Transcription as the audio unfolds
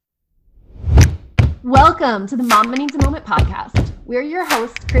Welcome to the Mom Needs a Moment podcast. We're your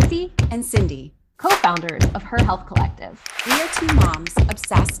hosts, Chrissy and Cindy, co-founders of Her Health Collective. We are two moms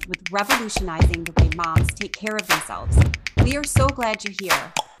obsessed with revolutionizing the way moms take care of themselves. We are so glad you're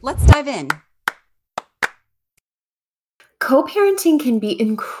here. Let's dive in. Co-parenting can be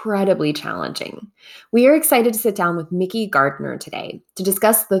incredibly challenging. We are excited to sit down with Mikki Gardner today to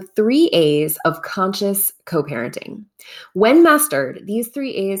discuss the 3 A's of conscious co-parenting. When mastered, these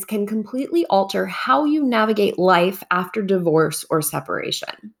 3 A's can completely alter how you navigate life after divorce or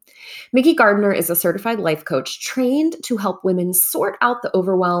separation. Mikki Gardner is a certified life coach trained to help women sort out the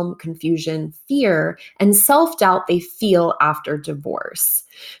overwhelm, confusion, fear, and self-doubt they feel after divorce.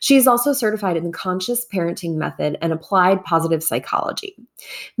 She is also certified in the conscious parenting method and applied positive psychology.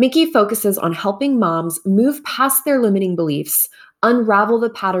 Mikki focuses on helping moms move past their limiting beliefs, unravel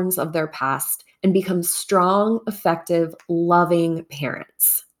the patterns of their past, and become strong, effective, loving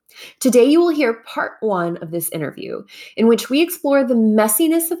parents. Today, you will hear part 1 of this interview, in which we explore the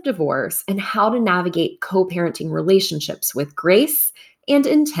messiness of divorce and how to navigate co-parenting relationships with grace and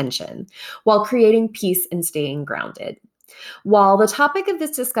intention while creating peace and staying grounded. While the topic of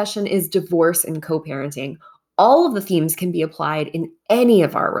this discussion is divorce and co-parenting, all of the themes can be applied in any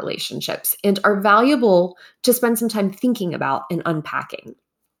of our relationships and are valuable to spend some time thinking about and unpacking.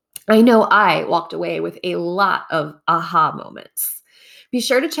 I know I walked away with a lot of aha moments. Be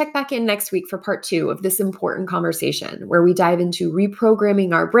sure to check back in next week for part 2 of this important conversation, where we dive into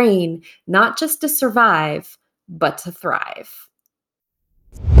reprogramming our brain, not just to survive, but to thrive.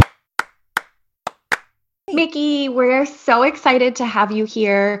 Mikki, we're so excited to have you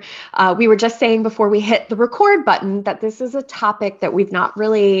here. We were just saying before we hit the record button that this is a topic that we've not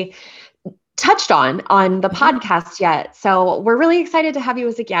really touched on the podcast yet. So we're really excited to have you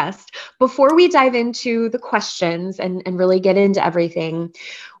as a guest. Before we dive into the questions and really get into everything,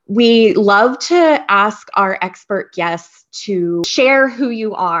 we love to ask our expert guests to share who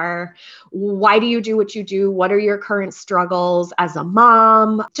you are. Why do you do what you do? What are your current struggles as a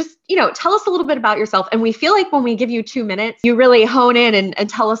mom? Just, tell us a little bit about yourself. And we feel like when we give you 2 minutes, you really hone in and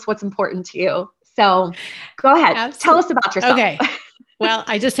tell us what's important to you. So go ahead. Absolutely. Tell us about yourself. Okay. Well,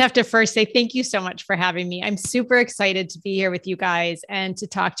 I just have to first say thank you so much for having me. I'm super excited to be here with you guys and to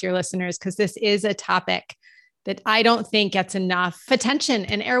talk to your listeners, because this is a topic that I don't think gets enough attention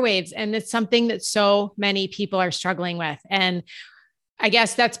and airwaves. And it's something that so many people are struggling with. And I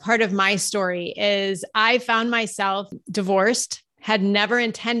guess that's part of my story is I found myself divorced, had never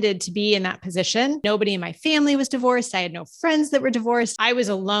intended to be in that position. Nobody in my family was divorced. I had no friends that were divorced. I was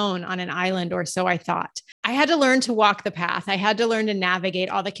alone on an island, or so I thought. I had to learn to walk the path. I had to learn to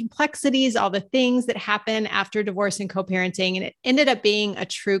navigate all the complexities, all the things that happen after divorce and co-parenting. And it ended up being a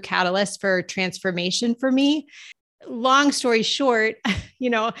true catalyst for transformation for me. Long story short,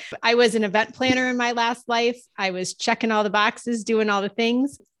 I was an event planner in my last life. I was checking all the boxes, doing all the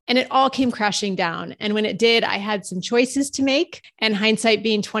things. And it all came crashing down. And when it did, I had some choices to make. And hindsight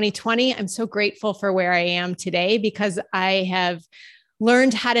being 2020, I'm so grateful for where I am today, because I have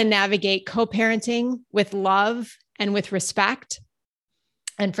learned how to navigate co-parenting with love and with respect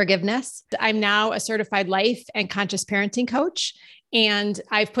and forgiveness. I'm now a certified life and conscious parenting coach. And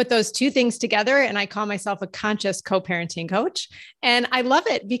I've put those 2 things together, and I call myself a conscious co-parenting coach. And I love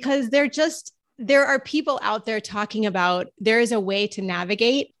it because there are people out there talking about there is a way to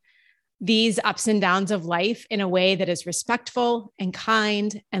navigate these ups and downs of life in a way that is respectful and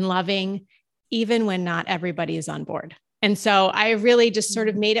kind and loving, even when not everybody is on board. And so I really just sort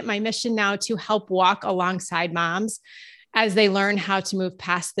of made it my mission now to help walk alongside moms as they learn how to move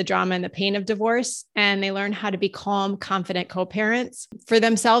past the drama and the pain of divorce, and they learn how to be calm, confident co-parents for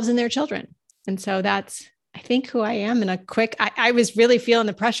themselves and their children. And so that's, I think, who I am in a quick, I was really feeling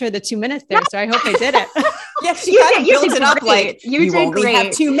the pressure of the 2 minutes there. So I hope I did it. Yes, you kind of built it up great. like you did only great.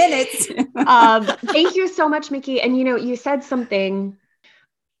 have 2 minutes. Thank you so much, Mikki. And you said something,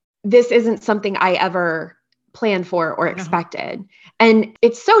 this isn't something I ever planned for or expected. And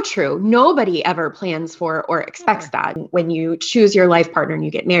it's so true. Nobody ever plans for or expects that. When you choose your life partner and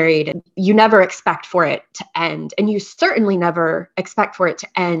you get married, you never expect for it to end. And you certainly never expect for it to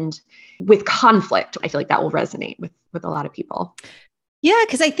end with conflict. I feel like that will resonate with a lot of people. Yeah,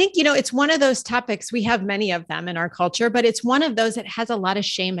 because I think, it's one of those topics, we have many of them in our culture, but it's one of those that has a lot of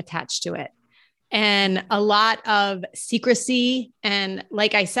shame attached to it and a lot of secrecy. And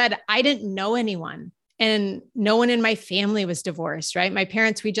like I said, I didn't know anyone, and no one in my family was divorced, right? My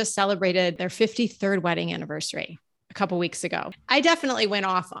parents, we just celebrated their 53rd wedding anniversary a couple of weeks ago. I definitely went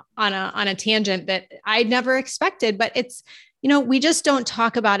off on a tangent that I never expected, but we just don't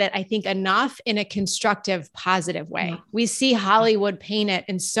talk about it, I think, enough in a constructive, positive way. Yeah. We see Hollywood paint it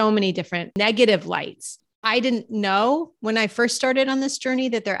in so many different negative lights. I didn't know when I first started on this journey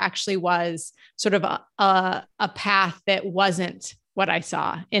that there actually was sort of a path that wasn't what I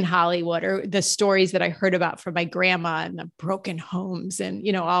saw in Hollywood, or the stories that I heard about from my grandma and the broken homes and,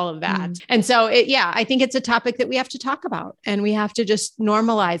 all of that. And so I think it's a topic that we have to talk about, and we have to just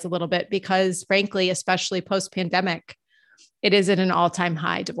normalize a little bit, because frankly, especially post-pandemic, it is at an all-time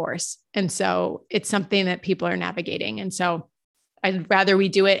high, divorce. And so it's something that people are navigating. And so I'd rather we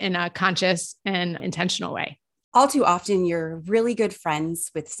do it in a conscious and intentional way. All too often, you're really good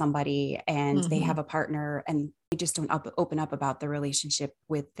friends with somebody and they have a partner, and they just don't open up about the relationship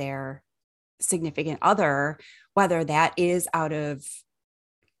with their significant other, whether that is out of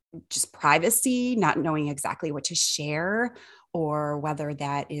just privacy, not knowing exactly what to share, or whether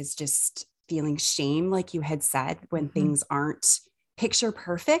that is just feeling shame, like you had said, when things aren't picture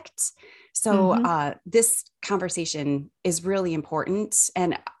perfect. So this conversation is really important.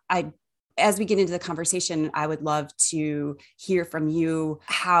 And as we get into the conversation, I would love to hear from you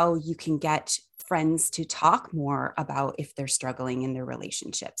how you can get friends to talk more about if they're struggling in their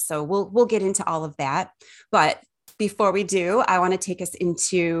relationships. So we'll get into all of that. But before we do, I want to take us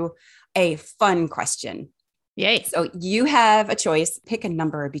into a fun question. Yay. So you have a choice. Pick a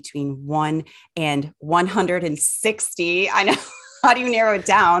number between 1 and 160. I know. How do you narrow it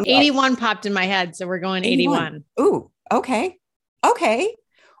down? 81 popped in my head, so we're going 81. Ooh, okay. Okay.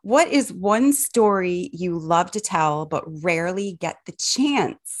 What is one story you love to tell but rarely get the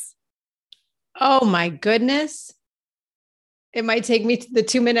chance? Oh my goodness. It might take me to the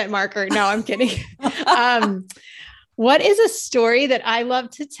 2-minute marker. No, I'm kidding. What is a story that I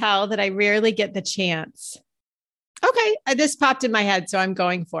love to tell that I rarely get the chance? Okay. This popped in my head, so I'm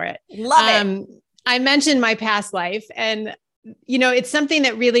going for it. Love it. I mentioned my past life, and it's something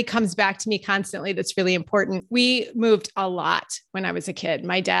that really comes back to me constantly. That's really important. We moved a lot when I was a kid.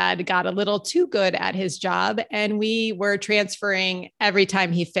 My dad got a little too good at his job, and we were transferring every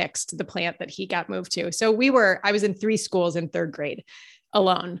time he fixed the plant that he got moved to. So I was in 3 schools in 3rd grade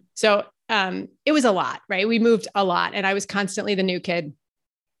alone. So it was a lot, right? We moved a lot, and I was constantly the new kid.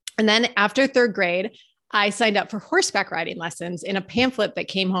 And then after 3rd grade, I signed up for horseback riding lessons in a pamphlet that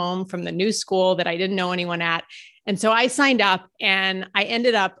came home from the new school that I didn't know anyone at. And so I signed up, and I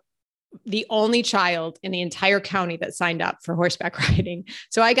ended up the only child in the entire county that signed up for horseback riding.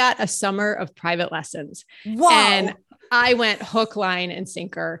 So I got a summer of private lessons. Wow. And I went hook, line, and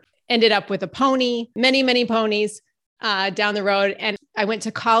sinker, ended up with a pony, many, many ponies down the road. And I went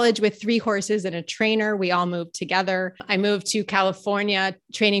to college with 3 horses and a trainer. We all moved together. I moved to California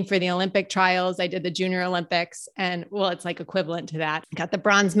training for the Olympic trials. I did the Junior Olympics, and it's like equivalent to that. Got the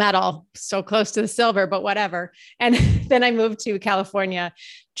bronze medal, so close to the silver, but whatever. And then I moved to California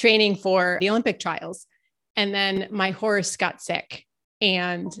training for the Olympic trials. And then my horse got sick.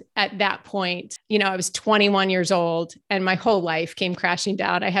 And at that point, I was 21 years old, and my whole life came crashing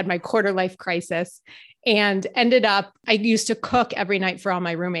down. I had my quarter life crisis. And ended up, I used to cook every night for all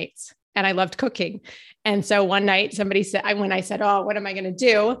my roommates, and I loved cooking. And so one night somebody said, when I said, oh, what am I going to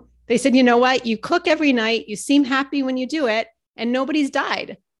do? They said, you know what? You cook every night. You seem happy when you do it, and nobody's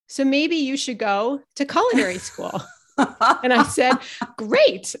died. So maybe you should go to culinary school. And I said,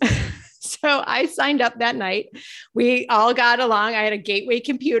 great. So I signed up that night. We all got along. I had a Gateway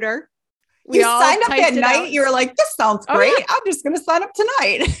computer. You signed up that night. You were like, this sounds great. Yeah. I'm just going to sign up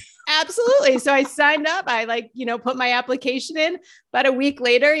tonight. Absolutely. So I signed up. I put my application in. About a week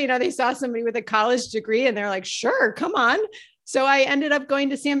later, they saw somebody with a college degree, and they're like, sure, come on. So I ended up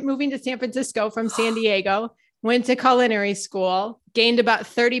moving to San Francisco from San Diego, went to culinary school, gained about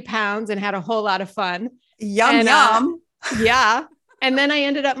 30 pounds, and had a whole lot of fun. Yum. Yeah. And then I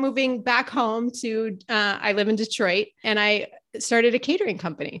ended up moving back home I live in Detroit, and I started a catering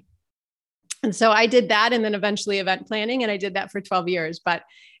company. And so I did that, and then eventually event planning, and I did that for 12 years. But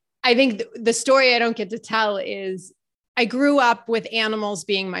I think the story I don't get to tell is I grew up with animals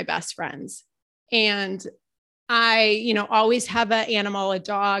being my best friends. And I, always have an animal, a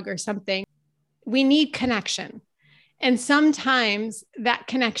dog or something. We need connection. And sometimes that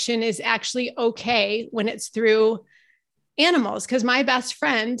connection is actually okay when it's through animals. Because my best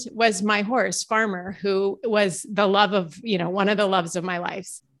friend was my horse, Farmer, who was the love of, one of the loves of my life.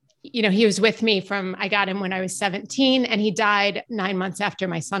 He was with me I got him when I was 17, and he died 9 months after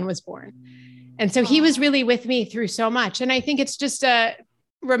my son was born. And so he was really with me through so much. And I think it's just a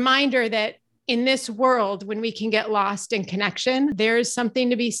reminder that in this world, when we can get lost in connection, there's something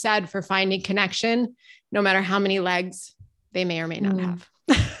to be said for finding connection, no matter how many legs they may or may not have.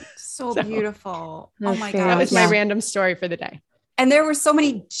 So beautiful. Oh That's my fair. God. That was my random story for the day. And there were so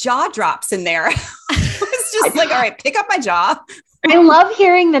many jaw drops in there. It's just like, all right, pick up my jaw. I love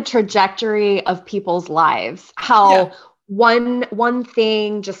hearing the trajectory of people's lives, how one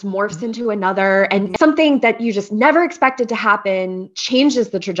thing just morphs into another, and something that you just never expected to happen changes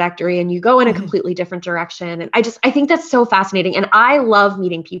the trajectory and you go in a completely different direction. And I think that's so fascinating. And I love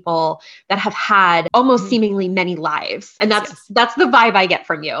meeting people that have had almost seemingly many lives. And that's the vibe I get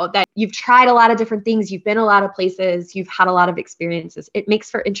from you, that you've tried a lot of different things. You've been a lot of places. You've had a lot of experiences. It makes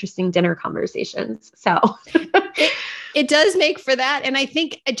for interesting dinner conversations. So it does make for that. And I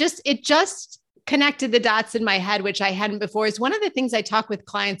think it just connected the dots in my head, which I hadn't before. Is one of the things I talk with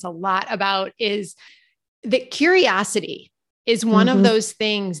clients a lot about is that curiosity is one of those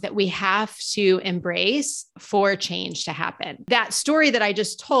things that we have to embrace for change to happen. That story that I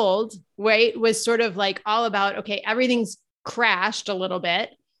just told, right, was sort of like all about, okay, everything's crashed a little bit,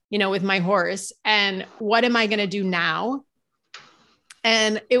 with my horse. And what am I going to do now?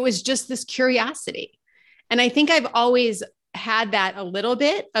 And it was just this curiosity. And I think I've always had that a little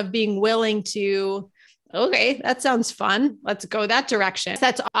bit of being willing to, okay, that sounds fun. Let's go that direction.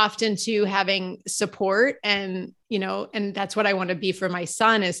 That's often to having support and that's what I want to be for my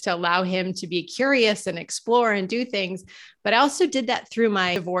son, is to allow him to be curious and explore and do things. But I also did that through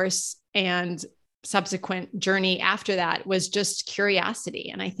my divorce, and subsequent journey after that was just curiosity.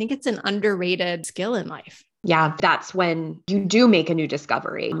 And I think it's an underrated skill in life. yeah, that's when you do make a new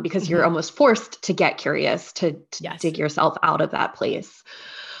discovery, because you're almost forced to get curious, to dig yourself out of that place.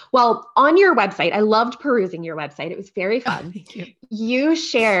 Well, on your website, I loved perusing your website. It was very fun. Oh, thank you. You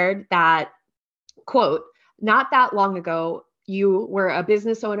shared that, quote, not that long ago, you were a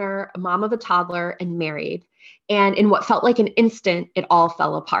business owner, a mom of a toddler, and married. And in what felt like an instant, it all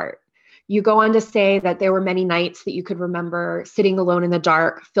fell apart. You go on to say that there were many nights that you could remember sitting alone in the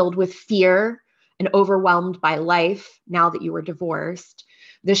dark, filled with fear and overwhelmed by life now that you were divorced,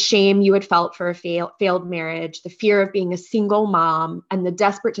 the shame you had felt for a failed marriage, the fear of being a single mom, and the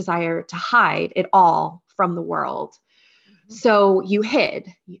desperate desire to hide it all from the world. So you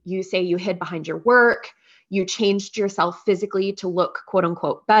hid. You say you hid behind your work. You changed yourself physically to look, quote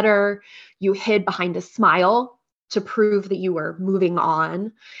unquote, better. You hid behind a smile to prove that you were moving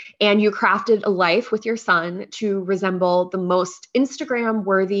on. And you crafted a life with your son to resemble the most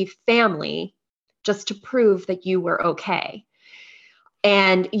Instagram-worthy family, just to prove that you were okay.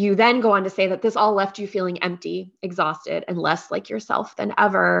 And you then go on to say that this all left you feeling empty, exhausted, and less like yourself than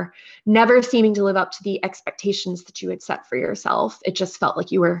ever, never seeming to live up to the expectations that you had set for yourself. It just felt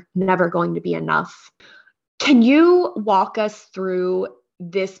like you were never going to be enough. Can you walk us through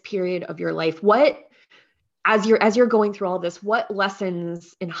this period of your life? As you're going through all this, what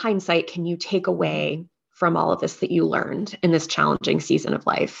lessons in hindsight can you take away from all of this that you learned in this challenging season of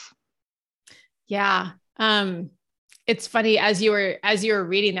life? Yeah. It's funny, as you were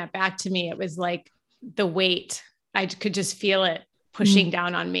reading that back to me, it was like the weight, I could just feel it pushing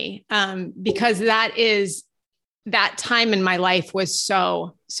down on me. Because that time in my life was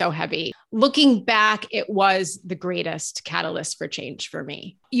so, so heavy. Looking back, it was the greatest catalyst for change for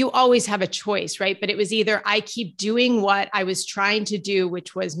me. You always have a choice, right? But it was either I keep doing what I was trying to do,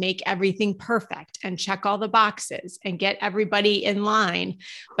 which was make everything perfect and check all the boxes and get everybody in line.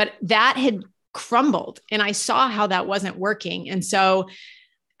 But that had crumbled, and I saw how that wasn't working. And so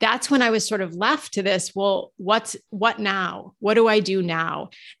that's when I was sort of left to this, well, what now? What do I do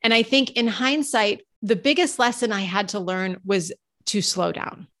now? And I think in hindsight, the biggest lesson I had to learn was to slow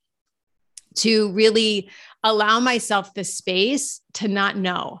down, to really allow myself the space to not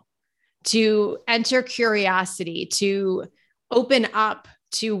know, to enter curiosity, to open up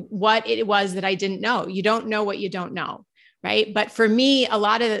to what it was that I didn't know. You don't know what you don't know. Right. But for me, a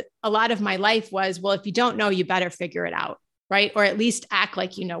lot of my life was, well, if you don't know, you better figure it out. Right. Or at least act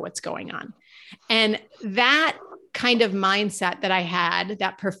like you know what's going on. And that kind of mindset that I had,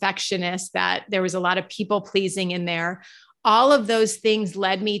 that perfectionist, that there was a lot of people pleasing in there, all of those things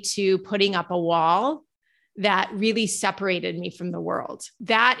led me to putting up a wall that really separated me from the world.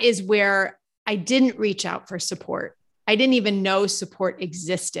 That is where I didn't reach out for support. I didn't even know support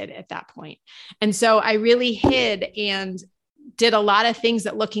existed at that point. And so I really hid and did a lot of things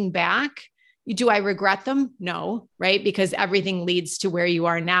that, looking back, do I regret them? No, right? Because everything leads to where you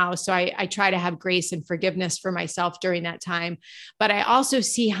are now. So I try to have grace and forgiveness for myself during that time. But I also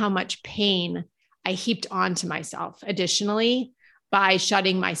see how much pain I heaped onto myself additionally by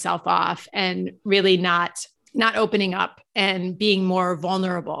shutting myself off and really not opening up and being more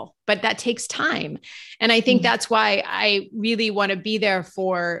vulnerable. But that takes time. And I think that's why I really want to be there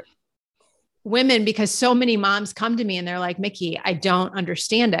for women, because so many moms come to me and they're like, Mikki, I don't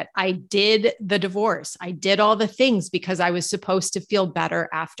understand it. I did the divorce. I did all the things because I was supposed to feel better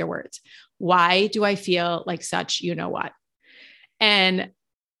afterwards. Why do I feel like such, you know what? And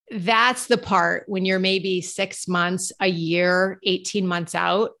that's the part when you're maybe 6 months, a year, 18 months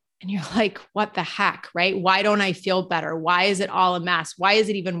out, and you're like, what the heck, right? Why don't I feel better? Why is it all a mess? Why is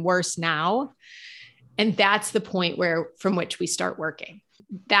it even worse now? And that's the point from which we start working.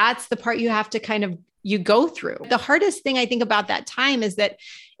 That's the part you have to you go through. The hardest thing I think about that time is that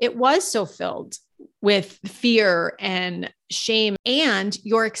it was so filled with fear and shame, and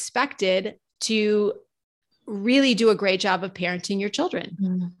you're expected to really do a great job of parenting your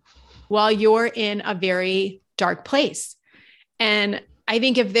children while you're in a very dark place. And I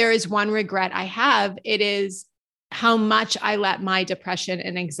think if there is one regret I have, it is how much I let my depression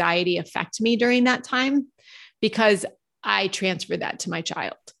and anxiety affect me during that time, because I transferred that to my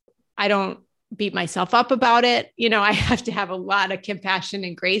child. I don't beat myself up about it. I have to have a lot of compassion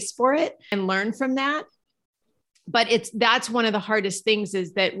and grace for it and learn from that. But that's one of the hardest things,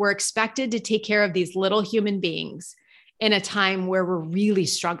 is that we're expected to take care of these little human beings in a time where we're really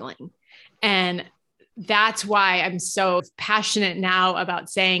struggling. And that's why I'm so passionate now about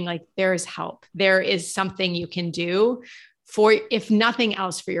saying, like, there is help. There is something you can do for, if nothing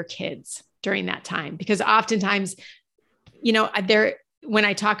else, for your kids during that time. Because oftentimes, when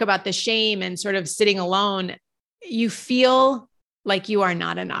I talk about the shame and sort of sitting alone, you feel like you are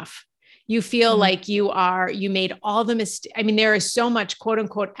not enough. You feel like you made all the mistakes. I mean, there is so much quote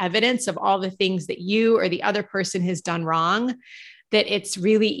unquote evidence of all the things that you or the other person has done wrong, that it's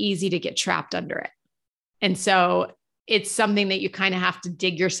really easy to get trapped under it. And so it's something that you kind of have to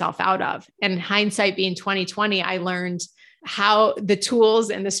dig yourself out of. And hindsight being 2020, I learned how the tools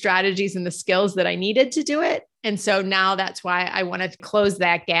and the strategies and the skills that I needed to do it. And so now that's why I wanted to close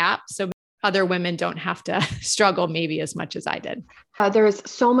that gap, so other women don't have to struggle maybe as much as I did. There is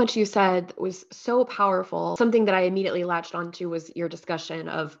so much you said that was so powerful. Something that I immediately latched onto was your discussion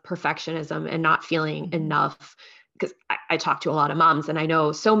of perfectionism and not feeling enough. Because I talk to a lot of moms, and I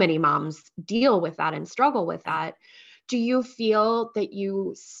know so many moms deal with that and struggle with that. Do you feel that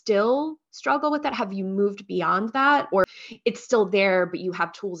you still struggle with that? Have you moved beyond that, or it's still there, but you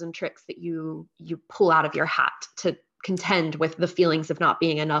have tools and tricks that you pull out of your hat to contend with the feelings of not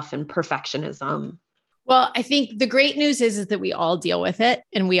being enough and perfectionism? Well, I think the great news is that we all deal with it,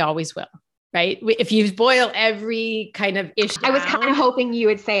 and we always will, right? If you boil every kind of issue down, I was kind of hoping you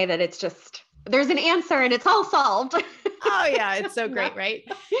would say that it's just, there's an answer and it's all solved. Oh yeah, it's so great, right?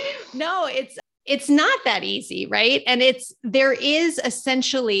 No, it's not that easy, right? And there is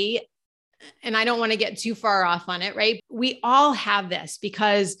essentially, and I don't want to get too far off on it, right? We all have this,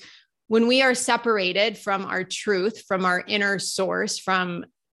 because when we are separated from our truth, from our inner source, from,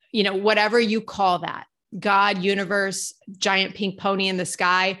 whatever you call that, God, universe, giant pink pony in the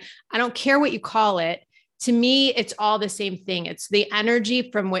sky, I don't care what you call it. To me, it's all the same thing. It's the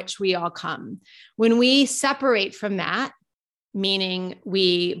energy from which we all come. When we separate from that, meaning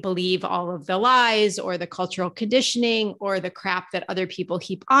we believe all of the lies or the cultural conditioning or the crap that other people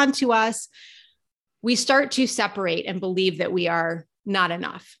heap onto us, we start to separate and believe that we are not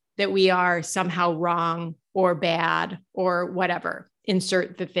enough, that we are somehow wrong or bad or whatever,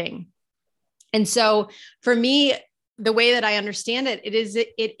 insert the thing. And so for me, the way that I understand it,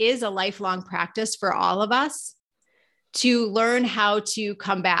 it is a lifelong practice for all of us to learn how to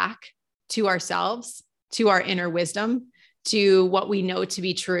come back to ourselves, to our inner wisdom, to what we know to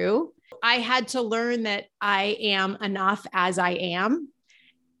be true. I had to learn that I am enough as I am,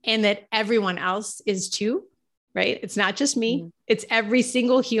 and that everyone else is too, right? It's not just me, it's every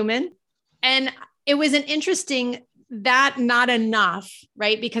single human. And it was an interesting, that not enough,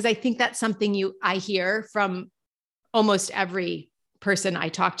 right? Because I think that's something I hear from almost every person I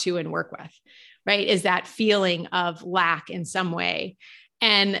talk to and work with, right? Is that feeling of lack in some way.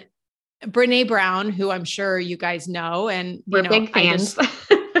 And Brene Brown, who I'm sure you guys know, and we're big fans.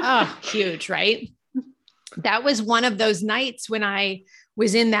 Huge, right? That was one of those nights when I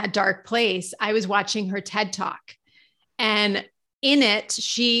was in that dark place. I was watching her TED Talk, and in it,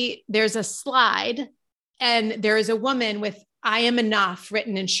 there's a slide, and there is a woman with "I am enough"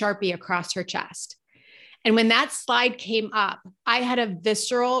 written in Sharpie across her chest. And when that slide came up, I had a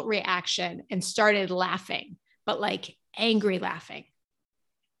visceral reaction and started laughing, but like angry laughing.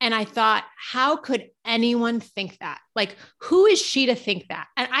 And I thought, how could anyone think that? Like, who is she to think that?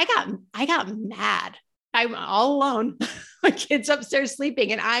 And I got mad. I'm all alone. My kid's upstairs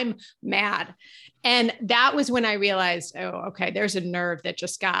sleeping and I'm mad. And that was when I realized, oh, okay, there's a nerve that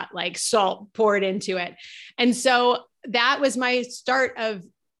just got like salt poured into it. And so that was my start of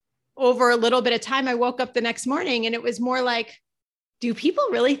over a little bit of time, I woke up the next morning and it was more like, do people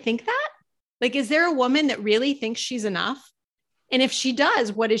really think that? Like, is there a woman that really thinks she's enough? And if she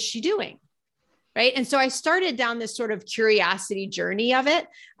does, what is she doing? Right. And so I started down this sort of curiosity journey of it.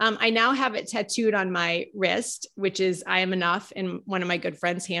 I now have it tattooed on my wrist, which is I am enough in one of my good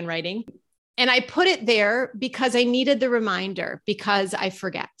friends' handwriting. And I put it there because I needed the reminder because I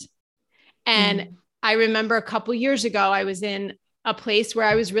forget. And I remember a couple years ago, I was in a place where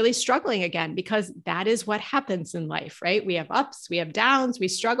I was really struggling again, because that is what happens in life, right? We have ups, we have downs, we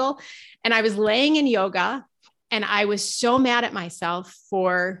struggle. And I was laying in yoga and I was so mad at myself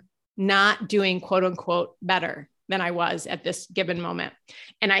for not doing quote unquote better than I was at this given moment.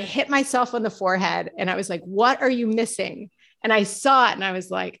 And I hit myself on the forehead and I was like, what are you missing? And I saw it and I was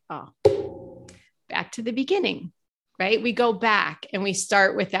like, oh, back to the beginning, right? We go back and we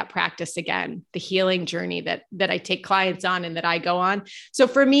start with that practice again, the healing journey that I take clients on and that I go on. So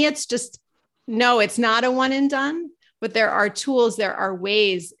for me, it's just, no, it's not a one and done, but there are tools, there are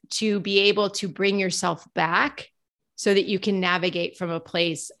ways to be able to bring yourself back so that you can navigate from a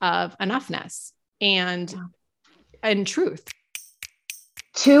place of enoughness and truth.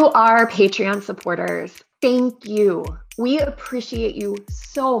 To our Patreon supporters, thank you. We appreciate you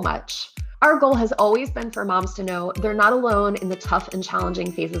so much. Our goal has always been for moms to know they're not alone in the tough and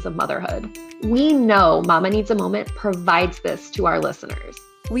challenging phases of motherhood. We know Mama Needs a Moment provides this to our listeners.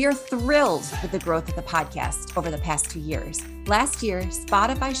 We are thrilled with the growth of the podcast over the past 2 years. Last year,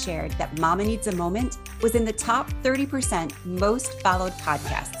 Spotify shared that Mama Needs a Moment was in the top 30% most followed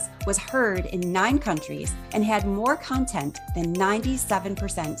podcasts, was heard in 9 countries, and had more content than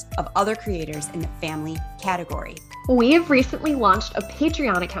 97% of other creators in the family category. We have recently launched a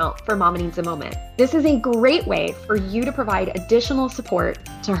Patreon account for Mama Needs a Moment. This is a great way for you to provide additional support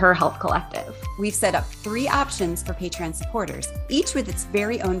to Her Health Collective. We've set up 3 options for Patreon supporters, each with its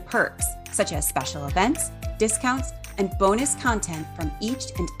very own perks, such as special events, discounts, and bonus content from each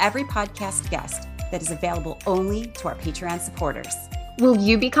and every podcast guest that is available only to our Patreon supporters. Will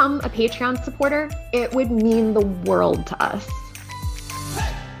you become a Patreon supporter? It would mean the world to us.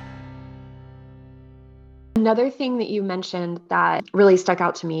 Another thing that you mentioned that really stuck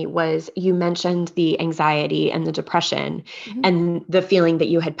out to me was you mentioned the anxiety and the depression and the feeling that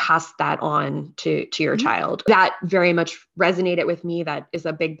you had passed that on to your child. That very much resonated with me. That is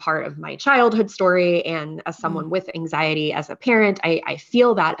a big part of my childhood story. And as someone with anxiety, as a parent, I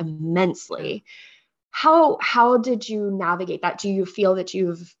feel that immensely. How did you navigate that? Do you feel that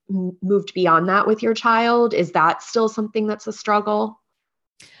you've moved beyond that with your child? Is that still something that's a struggle?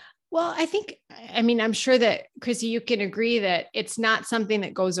 Well, I'm sure that, Chrissy, you can agree that it's not something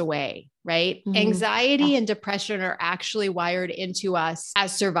that goes away, right? Anxiety and depression are actually wired into us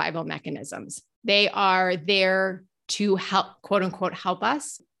as survival mechanisms. They are there to help, quote unquote, help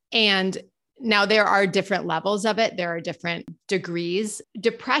us. And now there are different levels of it. There are different degrees.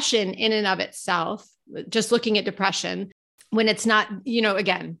 Depression in and of itself, just looking at depression, when it's not,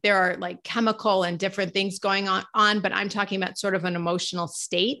 again, there are like chemical and different things going on, but I'm talking about sort of an emotional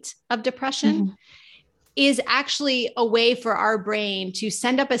state of depression is actually a way for our brain to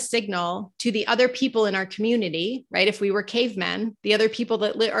send up a signal to the other people in our community, right? If we were cavemen, the other people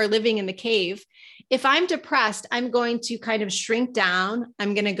that are living in the cave, if I'm depressed, I'm going to kind of shrink down.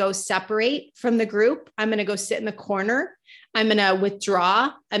 I'm going to go separate from the group. I'm going to go sit in the corner. I'm going to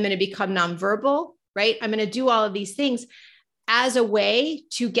withdraw. I'm going to become nonverbal, right? I'm going to do all of these things as a way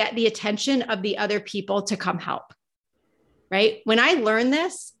to get the attention of the other people to come help, right? When I learned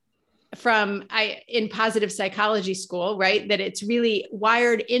this in positive psychology school, right, that it's really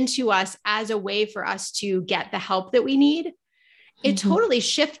wired into us as a way for us to get the help that we need, it totally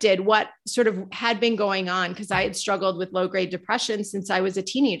shifted what sort of had been going on, because I had struggled with low-grade depression since I was a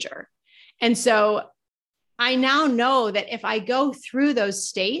teenager. And so I now know that if I go through those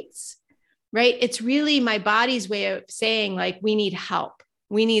states, right, it's really my body's way of saying, like, we need help.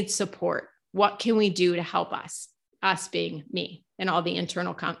 We need support. What can we do to help us being me and all the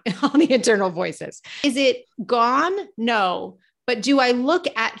internal voices? Is it gone? No. But do I look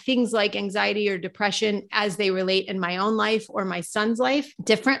at things like anxiety or depression as they relate in my own life or my son's life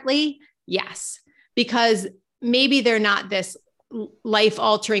differently? Yes, because maybe they're not this life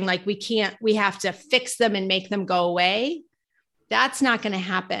altering, like we have to fix them and make them go away. That's not going to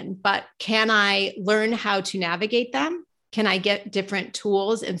happen. But can I learn how to navigate them? Can I get different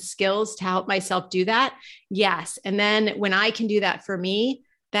tools and skills to help myself do that? Yes. And then when I can do that for me,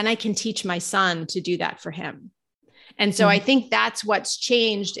 then I can teach my son to do that for him. And so I think that's what's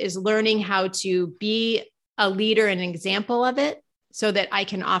changed, is learning how to be a leader and an example of it so that I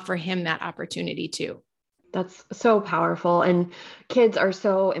can offer him that opportunity too. That's so powerful. And kids are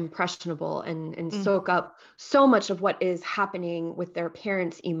so impressionable and soak up so much of what is happening with their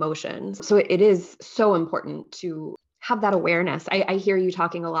parents' emotions. So it is so important to have that awareness. I hear you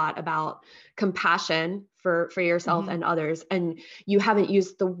talking a lot about compassion for yourself and others. And you haven't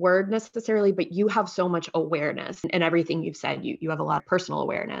used the word necessarily, but you have so much awareness in everything you've said. You have a lot of personal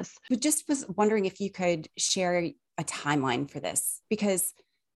awareness. But just was wondering if you could share a timeline for this, because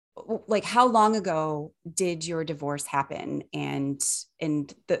like how long ago did your divorce happen and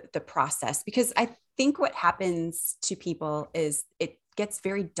the process? Because I think what happens to people is it gets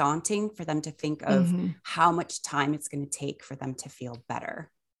very daunting for them to think of how much time it's going to take for them to feel better.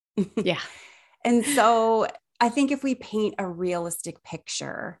 Yeah. And so I think if we paint a realistic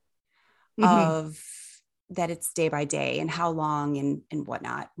picture of that, it's day by day and how long and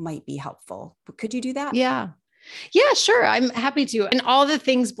whatnot might be helpful. But could you do that? Yeah. Yeah, sure. I'm happy to. And all the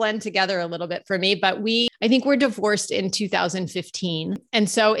things blend together a little bit for me, but I think we're divorced in 2015. And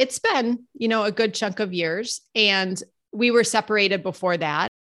so it's been, a good chunk of years, and we were separated before that.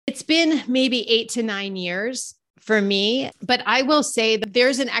 It's been maybe 8 to 9 years for me, but I will say that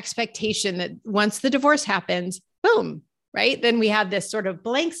there's an expectation that once the divorce happens, boom, right? Then we have this sort of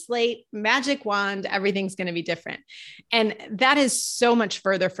blank slate, magic wand, everything's going to be different. And that is so much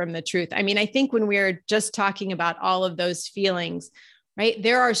further from the truth. I mean, I think when we're just talking about all of those feelings, right?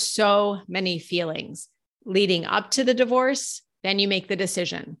 There are so many feelings leading up to the divorce. Then you make the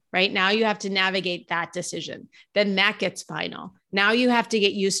decision, right? Now you have to navigate that decision. Then that gets final. Now you have to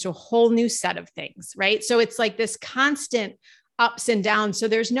get used to a whole new set of things, right? So it's like this constant ups and downs. So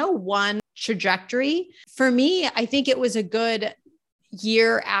there's no one trajectory. For me, I think it was a good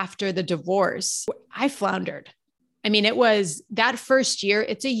year after the divorce. I floundered. I mean, it was that first year,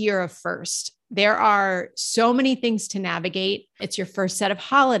 it's a year of first. There are so many things to navigate. It's your first set of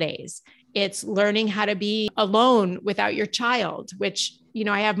holidays. It's learning how to be alone without your child, which,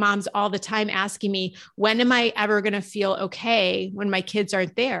 I have moms all the time asking me, when am I ever going to feel okay when my kids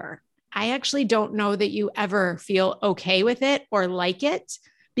aren't there? I actually don't know that you ever feel okay with it or like it,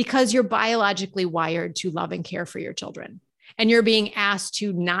 because you're biologically wired to love and care for your children. And you're being asked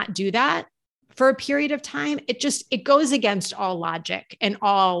to not do that for a period of time. It goes against all logic and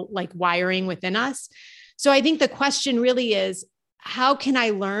all like wiring within us. So I think the question really is, how can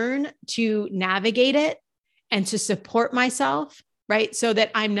I learn to navigate it and to support myself, right? So that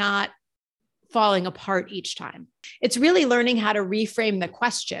I'm not falling apart each time. It's really learning how to reframe the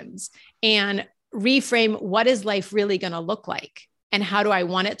questions and reframe what is life really going to look like, and how do I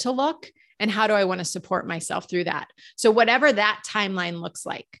want it to look, and how do I want to support myself through that? So whatever that timeline looks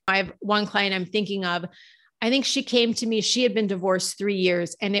like. I have one client I'm thinking of. I think she came to me, she had been divorced 3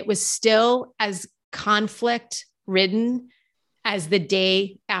 years, and it was still as conflict ridden as the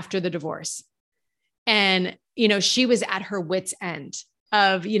day after the divorce. And, she was at her wit's end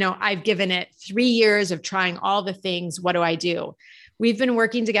of, I've given it 3 years of trying all the things. What do I do? We've been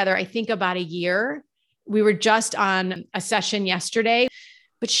working together, I think about a year. We were just on a session yesterday,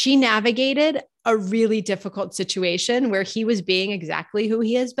 but she navigated a really difficult situation where he was being exactly who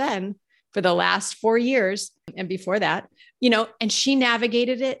he has been for the last 4 years. And before that, and she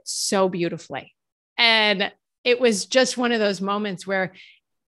navigated it so beautifully. And it was just one of those moments where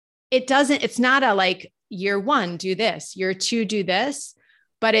it's not a like year 1, do this, year 2, do this,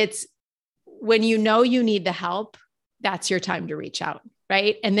 but it's when you need the help, that's your time to reach out.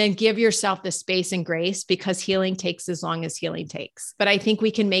 Right. And then give yourself the space and grace, because healing takes as long as healing takes. But I think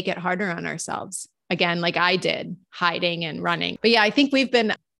we can make it harder on ourselves again, like I did, hiding and running. But yeah, I think it's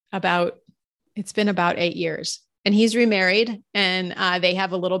been about 8 years, and he's remarried, and they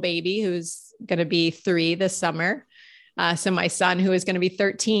have a little baby who's going to be 3 this summer. So my son, who is going to be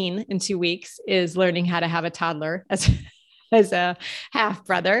 13 in 2 weeks, is learning how to have a toddler as a half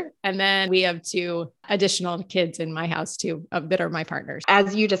brother. And then we have 2 additional kids in my house too, that are my partners.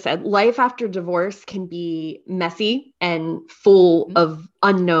 As you just said, life after divorce can be messy and full of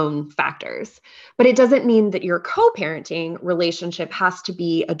unknown factors, but it doesn't mean that your co-parenting relationship has to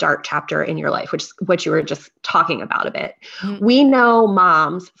be a dark chapter in your life, which is what you were just talking about a bit. We know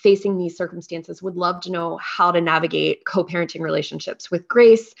moms facing these circumstances would love to know how to navigate co-parenting relationships with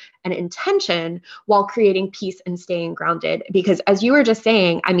grace and intention while creating peace and staying grounded. Because as you were just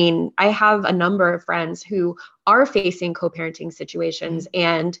saying, I mean, I have a number of friends who are facing co-parenting situations,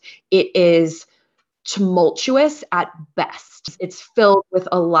 and it is tumultuous at best. It's filled with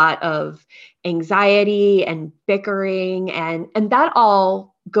a lot of anxiety and bickering, and that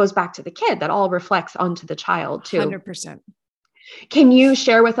all goes back to the kid. That all reflects onto the child too. 100%. Can you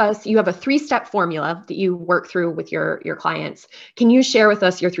share with us, you have a 3-step formula that you work through with your clients. Can you share with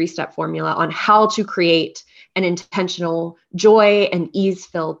us your 3-step formula on how to create an intentional joy and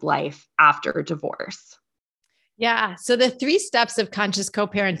ease-filled life after divorce? Yeah. So the 3 steps of conscious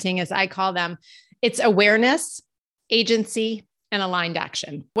co-parenting, as I call them, it's awareness, agency, and aligned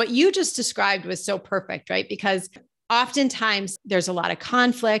action. What you just described was so perfect, right? Because oftentimes there's a lot of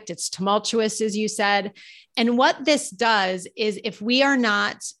conflict. It's tumultuous, as you said. And what this does is if we are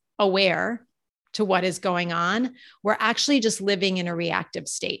not aware to what is going on, we're actually just living in a reactive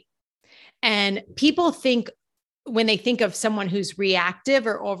state. And people think, when they think of someone who's reactive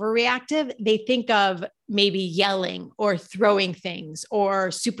or overreactive, they think of maybe yelling or throwing things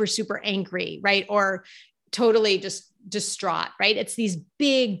or super, super angry, right? Or totally just distraught, right? It's these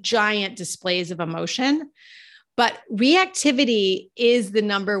big, giant displays of emotion. But reactivity is the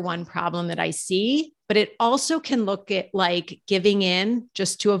number one problem that I see, but it also can look at like giving in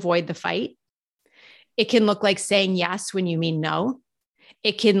just to avoid the fight. It can look like saying yes when you mean no.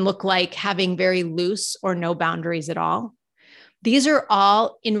 It can look like having very loose or no boundaries at all. These are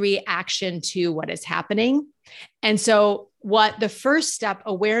all in reaction to what is happening. And so what the first step,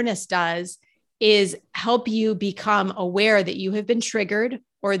 awareness, does is help you become aware that you have been triggered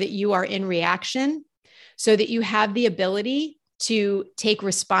or that you are in reaction so that you have the ability to take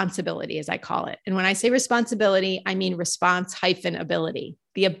responsibility, as I call it. And when I say responsibility, I mean response-ability,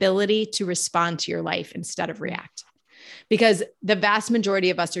 the ability to respond to your life instead of react. Because the vast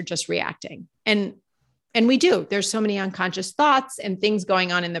majority of us are just reacting. And we do. There's so many unconscious thoughts and things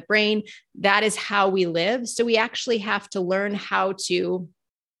going on in the brain. That is how we live. So we actually have to learn how to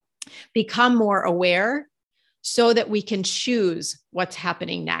become more aware so that we can choose what's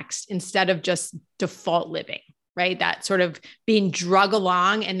happening next instead of just default living, right? That sort of being drug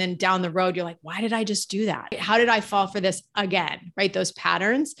along. And then down the road, you're like, why did I just do that? How did I fall for this again? Right? Those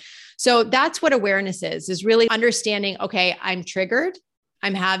patterns. So that's what awareness is really understanding, okay, I'm triggered,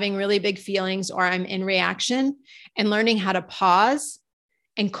 I'm having really big feelings, or I'm in reaction, and learning how to pause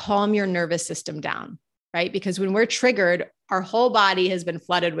and calm your nervous system down, right? Because when we're triggered, our whole body has been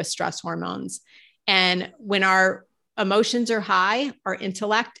flooded with stress hormones. And when our emotions are high, our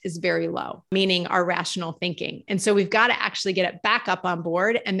intellect is very low, meaning our rational thinking. And so we've got to actually get it back up on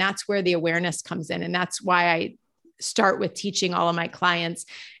board. And that's where the awareness comes in. And that's why I start with teaching all of my clients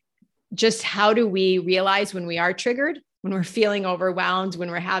just how do we realize when we are triggered, when we're feeling overwhelmed, when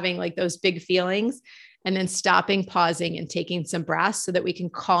we're having like those big feelings, and then stopping, pausing, and taking some breaths so that we can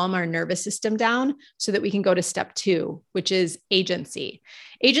calm our nervous system down so that we can go to step 2, which is agency.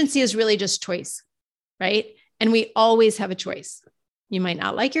 Agency is really just choice, right? And we always have a choice. You might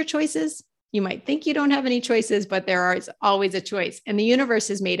not like your choices. You might think you don't have any choices, but there is always a choice. And the universe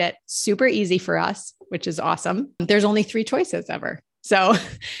has made it super easy for us, which is awesome. There's only 3 choices ever. So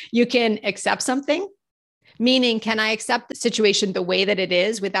you can accept something, meaning, can I accept the situation the way that it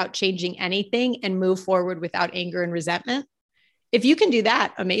is without changing anything and move forward without anger and resentment? If you can do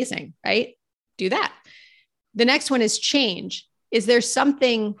that, amazing, right? Do that. The next one is change. Is there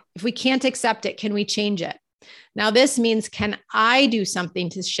something, if we can't accept it, can we change it? Now, this means, can I do something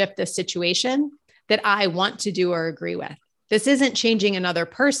to shift this situation that I want to do or agree with? This isn't changing another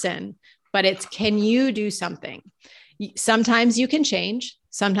person, but it's, can you do something? Sometimes you can change,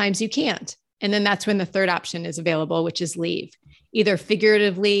 sometimes you can't. And then that's when the third option is available, which is leave, either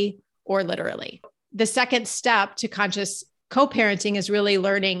figuratively or literally. The second step to conscious co-parenting is really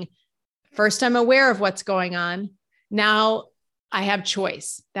learning, first, I'm aware of what's going on. Now I have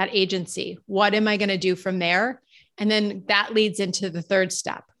choice, that agency. What am I going to do from there? And then that leads into the third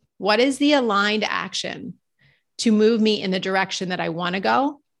step. What is the aligned action to move me in the direction that I want to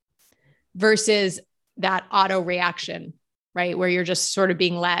go versus that auto reaction, right? Where you're just sort of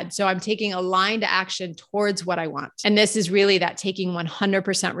being led. So I'm taking aligned action towards what I want. And this is really that taking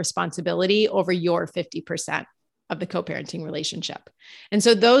 100% responsibility over your 50% of the co-parenting relationship. And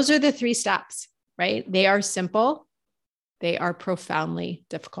so those are the 3 steps, right? They are simple. They are profoundly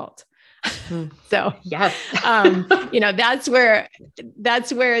difficult. So, yes, that's where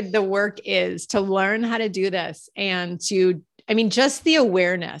the work is, to learn how to do this and to, just the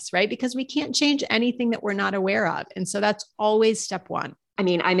awareness, right? Because we can't change anything that we're not aware of. And so that's always step 1.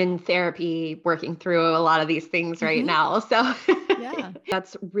 I'm in therapy working through a lot of these things right now. So yeah,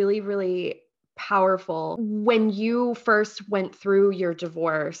 that's really, really powerful. When you first went through your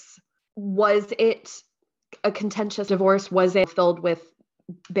divorce, was it a contentious divorce? Was it filled with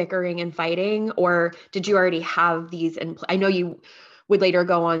bickering and fighting, or did you already have these I know you would later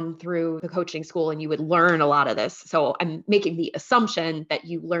go on through the coaching school and you would learn a lot of this. So I'm making the assumption that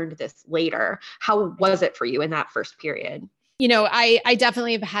you learned this later. How was it for you in that first period? I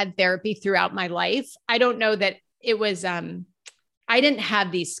definitely have had therapy throughout my life. I don't know that it was, I didn't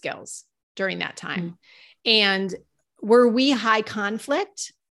have these skills during that time. And were we high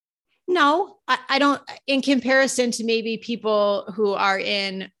conflict? No, I don't, in comparison to maybe people who are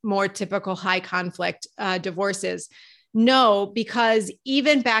in more typical high conflict divorces. No, because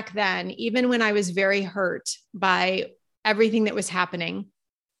even back then, even when I was very hurt by everything that was happening,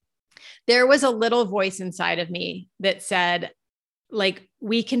 there was a little voice inside of me that said, like,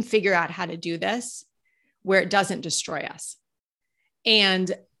 we can figure out how to do this where it doesn't destroy us. And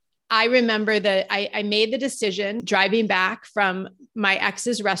I remember that I made the decision driving back from my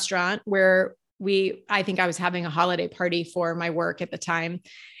ex's restaurant where I think I was having a holiday party for my work at the time.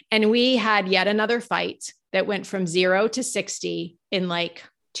 And we had yet another fight that went from 0 to 60 in like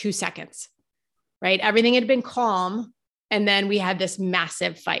 2 seconds, right? Everything had been calm. And then we had this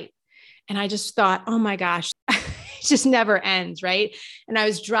massive fight. And I just thought, oh my gosh, it just never ends, right? And I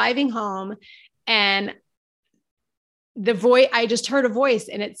was driving home and I just heard a voice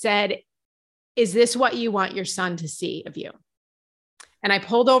and it said, is this what you want your son to see of you? And I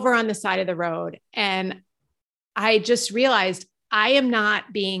pulled over on the side of the road and I just realized I am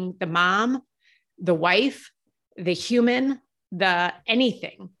not being the mom, the wife, the human, the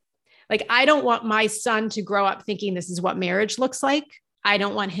anything. Like, I don't want my son to grow up thinking this is what marriage looks like. I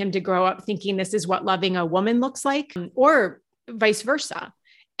don't want him to grow up thinking this is what loving a woman looks like, or vice versa.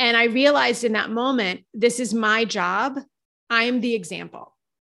 And I realized in that moment, this is my job. I'm the example.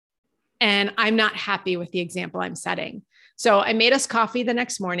 And I'm not happy with the example I'm setting. So I made us coffee the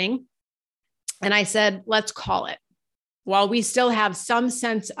next morning and I said, let's call it. While we still have some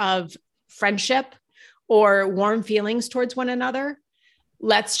sense of friendship or warm feelings towards one another,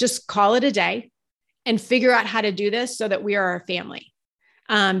 let's just call it a day and figure out how to do this so that we are a family.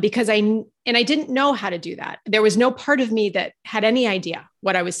 Because I didn't know how to do that. There was no part of me that had any idea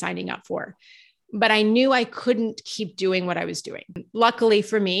what I was signing up for, but I knew I couldn't keep doing what I was doing. Luckily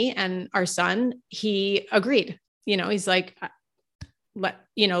for me and our son, he agreed. He's like,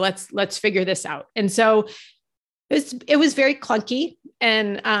 let's figure this out. And so it was very clunky.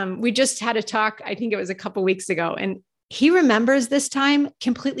 And we just had a talk, I think it was a couple of weeks ago, and he remembers this time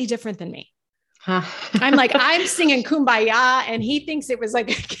completely different than me. I'm like, I'm singing Kumbaya and he thinks it was like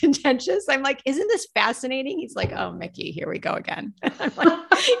contentious. I'm like, isn't this fascinating? He's like, oh, Mikki, here we go again. I'm like,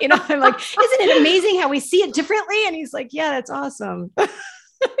 isn't it amazing how we see it differently? And he's like, yeah, that's awesome.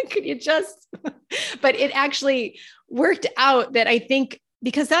 Could you just, but it actually worked out that I think,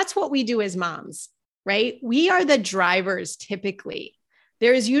 because that's what we do as moms, right? We are the drivers typically.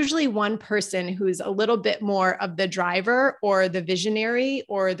 There is usually one person who's a little bit more of the driver or the visionary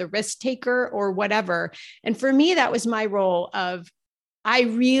or the risk taker or whatever. And for me, that was my role of, I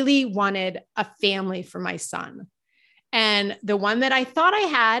really wanted a family for my son. And the one that I thought I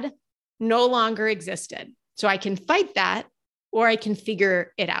had no longer existed. So I can fight that or I can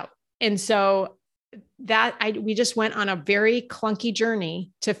figure it out. And so we just went on a very clunky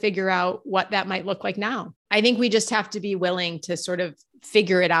journey to figure out what that might look like now. I think we just have to be willing to sort of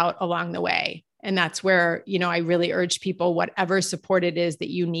figure it out along the way. And that's where, I really urge people, whatever support it is that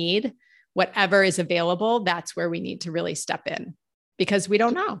you need, whatever is available, that's where we need to really step in because we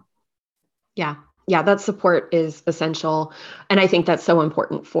don't know. Yeah. Yeah, that support is essential. And I think that's so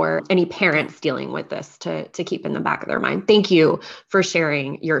important for any parents dealing with this to keep in the back of their mind. Thank you for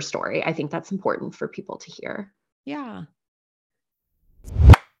sharing your story. I think that's important for people to hear. Yeah.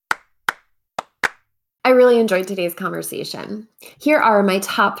 I really enjoyed today's conversation. Here are my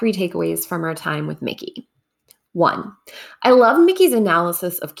top 3 takeaways from our time with Mikki. 1, I love Mikki's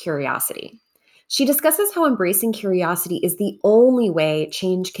analysis of curiosity. She discusses how embracing curiosity is the only way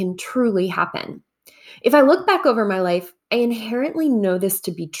change can truly happen. If I look back over my life, I inherently know this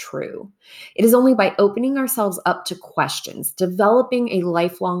to be true. It is only by opening ourselves up to questions, developing a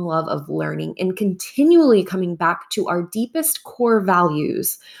lifelong love of learning, and continually coming back to our deepest core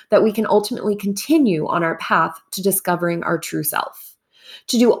values that we can ultimately continue on our path to discovering our true self.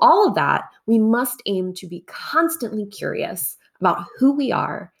 To do all of that, we must aim to be constantly curious about who we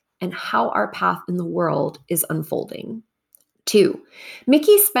are and how our path in the world is unfolding. 2,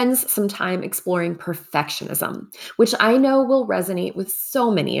 Mikki spends some time exploring perfectionism, which I know will resonate with so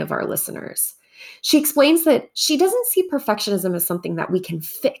many of our listeners. She explains that she doesn't see perfectionism as something that we can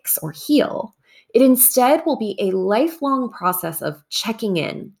fix or heal. It instead will be a lifelong process of checking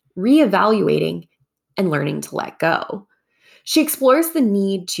in, reevaluating, and learning to let go. She explores the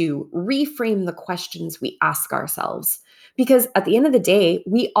need to reframe the questions we ask ourselves, because at the end of the day,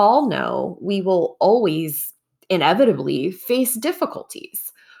 we all know we will always inevitably face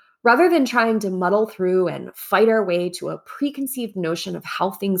difficulties. Rather than trying to muddle through and fight our way to a preconceived notion of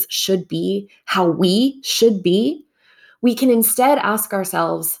how things should be, how we should be, we can instead ask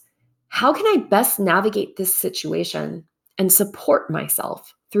ourselves, how can I best navigate this situation and support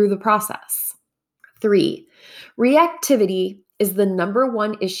myself through the process? 3, reactivity is the number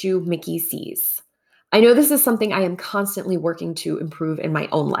one issue Mikki sees. I know this is something I am constantly working to improve in my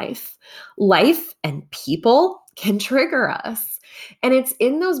own life. Life and people can trigger us. And it's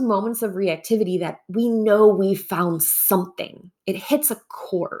in those moments of reactivity that we know we found something. It hits a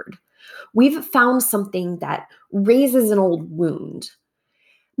chord. We've found something that raises an old wound.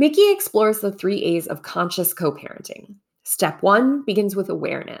 Mikki explores the 3 A's of conscious co-parenting. Step 1 begins with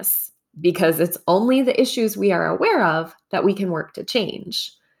awareness, because it's only the issues we are aware of that we can work to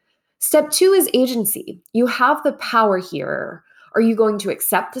change. Step 2 is agency. You have the power here. Are you going to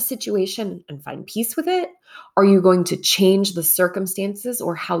accept the situation and find peace with it? Are you going to change the circumstances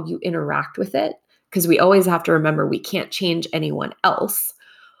or how you interact with it? Because we always have to remember we can't change anyone else.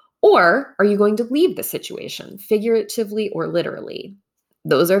 Or are you going to leave the situation, figuratively or literally?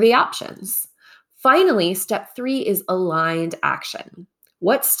 Those are the options. Finally, step 3 is aligned action.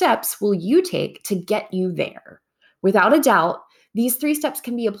 What steps will you take to get you there? Without a doubt, these 3 steps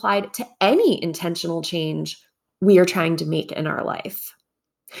can be applied to any intentional change we are trying to make in our life.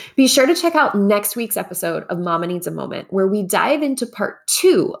 Be sure to check out next week's episode of Mama Needs a Moment, where we dive into part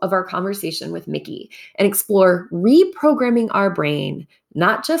 2 of our conversation with Mikki and explore reprogramming our brain,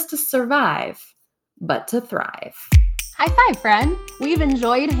 not just to survive, but to thrive. High five, friend. We've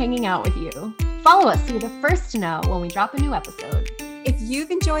enjoyed hanging out with you. Follow us so you're the first to know when we drop a new episode. If you've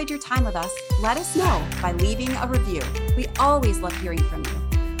enjoyed your time with us, let us know by leaving a review. We always love hearing from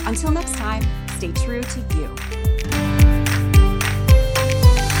you. Until next time, stay true to you.